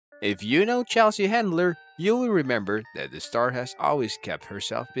If you know Chelsea Handler, you will remember that the star has always kept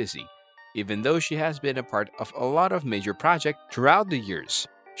herself busy. Even though she has been a part of a lot of major projects throughout the years,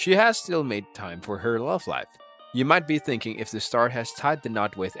 she has still made time for her love life. You might be thinking if the star has tied the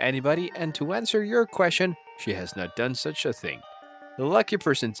knot with anybody, and to answer your question, she has not done such a thing. The lucky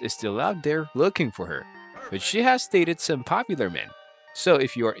person is still out there looking for her, but she has dated some popular men. So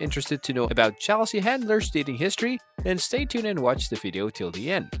if you are interested to know about Chelsea Handler's dating history, then stay tuned and watch the video till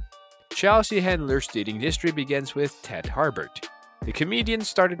the end. Chelsea Handler's dating history begins with Ted Harbert. The comedian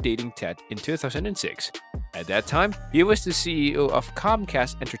started dating Ted in 2006. At that time, he was the CEO of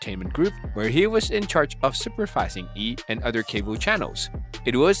Comcast Entertainment Group, where he was in charge of supervising E! And other cable channels.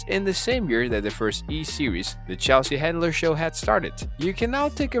 It was in the same year that the first E! Series, The Chelsea Handler Show, had started. You can now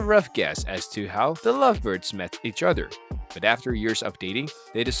take a rough guess as to how the lovebirds met each other. But after years of dating,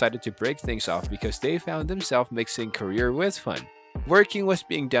 they decided to break things off because they found themselves mixing career with fun. Working was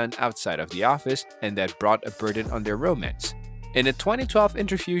being done outside of the office, and that brought a burden on their romance. In a 2012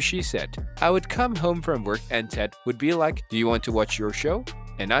 interview, she said, "I would come home from work and Ted would be like, 'Do you want to watch your show?'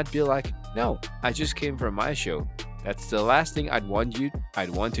 And I'd be like, 'No, I just came from my show. That's the last thing I'd want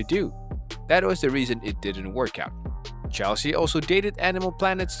to do.'" That was the reason it didn't work out. Chelsea also dated Animal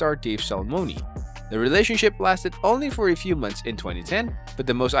Planet star Dave Salmoni. The relationship lasted only for a few months in 2010, but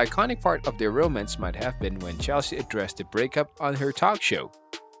the most iconic part of their romance might have been when Chelsea addressed the breakup on her talk show.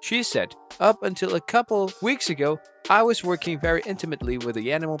 She said, "Up until a couple weeks ago, I was working very intimately with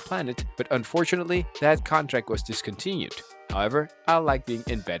the Animal Planet, but unfortunately, that contract was discontinued. However, I like being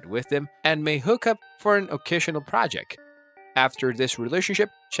in bed with them and may hook up for an occasional project." After this relationship,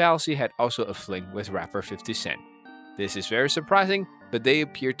 Chelsea had also a fling with rapper 50 Cent. This is very surprising, but they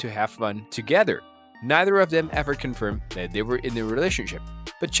appeared to have fun together. Neither of them ever confirmed that they were in a relationship,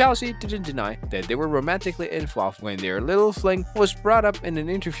 but Chelsea didn't deny that they were romantically involved when their little fling was brought up in an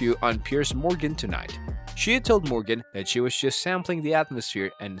interview on Piers Morgan Tonight. She had told Morgan that she was just sampling the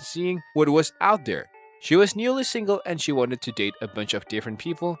atmosphere and seeing what was out there. She was newly single and she wanted to date a bunch of different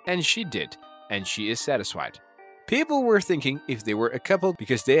people, and she did, and she is satisfied. People were thinking if they were a couple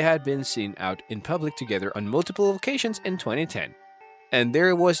because they had been seen out in public together on multiple occasions in 2010. And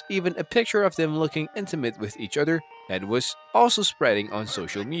there was even a picture of them looking intimate with each other that was also spreading on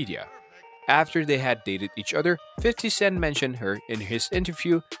social media. After they had dated each other, 50 Cent mentioned her in his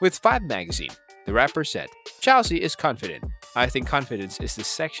interview with Vibe magazine. The rapper said, "Chelsea is confident. I think confidence is the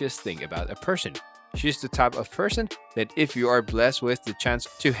sexiest thing about a person. She's the type of person that if you are blessed with the chance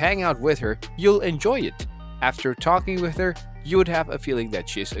to hang out with her, you'll enjoy it. After talking with her, you would have a feeling that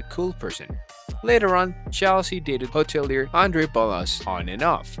she's a cool person." Later on, Chelsea dated hotelier Andre Bolas on and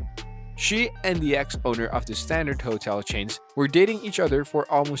off. She and the ex-owner of the Standard Hotel chains were dating each other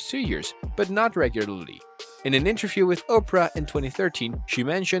for almost 2 years, but not regularly. In an interview with Oprah in 2013, she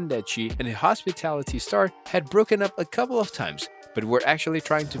mentioned that she and a hospitality star had broken up a couple of times, but were actually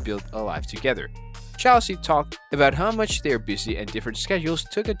trying to build a life together. Chelsea talked about how much their busy and different schedules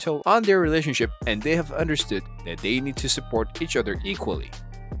took a toll on their relationship, and they have understood that they need to support each other equally.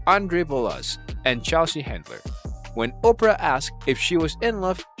 Andre Bolas and Chelsea Handler. When Oprah asked if she was in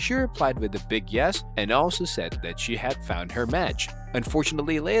love, she replied with a big yes and also said that she had found her match.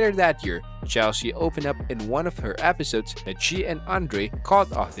 Unfortunately, later that year, Chelsea opened up in one of her episodes that she and Andre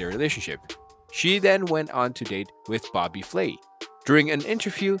called off their relationship. She then went on to date with Bobby Flay. During an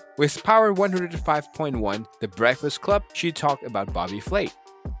interview with Power 105.1, The Breakfast Club, she talked about Bobby Flay.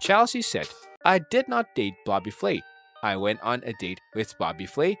 Chelsea said, "I did not date Bobby Flay. I went on a date with Bobby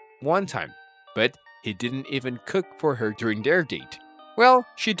Flay one time, but he didn't even cook for her during their date." Well,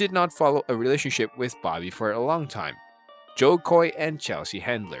 she did not follow a relationship with Bobby for a long time. Joe Coy and Chelsea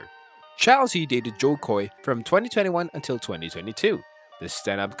Handler. Chelsea dated Joe Coy from 2021 until 2022. The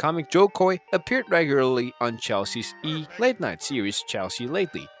stand-up comic Joe Coy appeared regularly on Chelsea's E! Late-night series Chelsea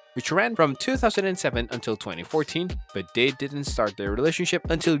Lately, which ran from 2007 until 2014, but they didn't start their relationship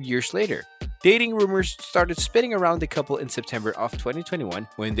until years later. Dating rumors started spinning around the couple in September of 2021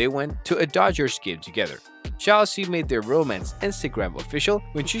 when they went to a Dodgers game together. Chelsea made their romance Instagram official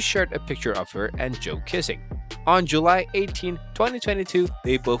when she shared a picture of her and Joe kissing. On July 18, 2022,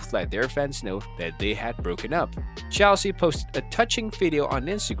 they both let their fans know that they had broken up. Chelsea posted a touching video on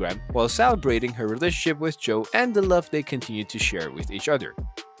Instagram while celebrating her relationship with Joe and the love they continue to share with each other.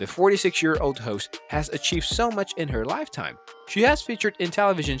 The 46-year-old host has achieved so much in her lifetime. She has featured in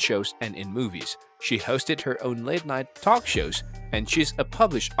television shows and in movies. She hosted her own late-night talk shows, and she's a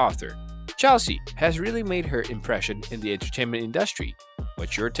published author. Chelsea has really made her impression in the entertainment industry.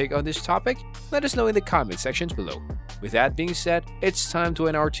 What's your take on this topic? Let us know in the comment sections below. With that being said, it's time to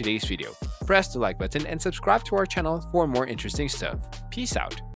end our today's video. Press the like button and subscribe to our channel for more interesting stuff. Peace out.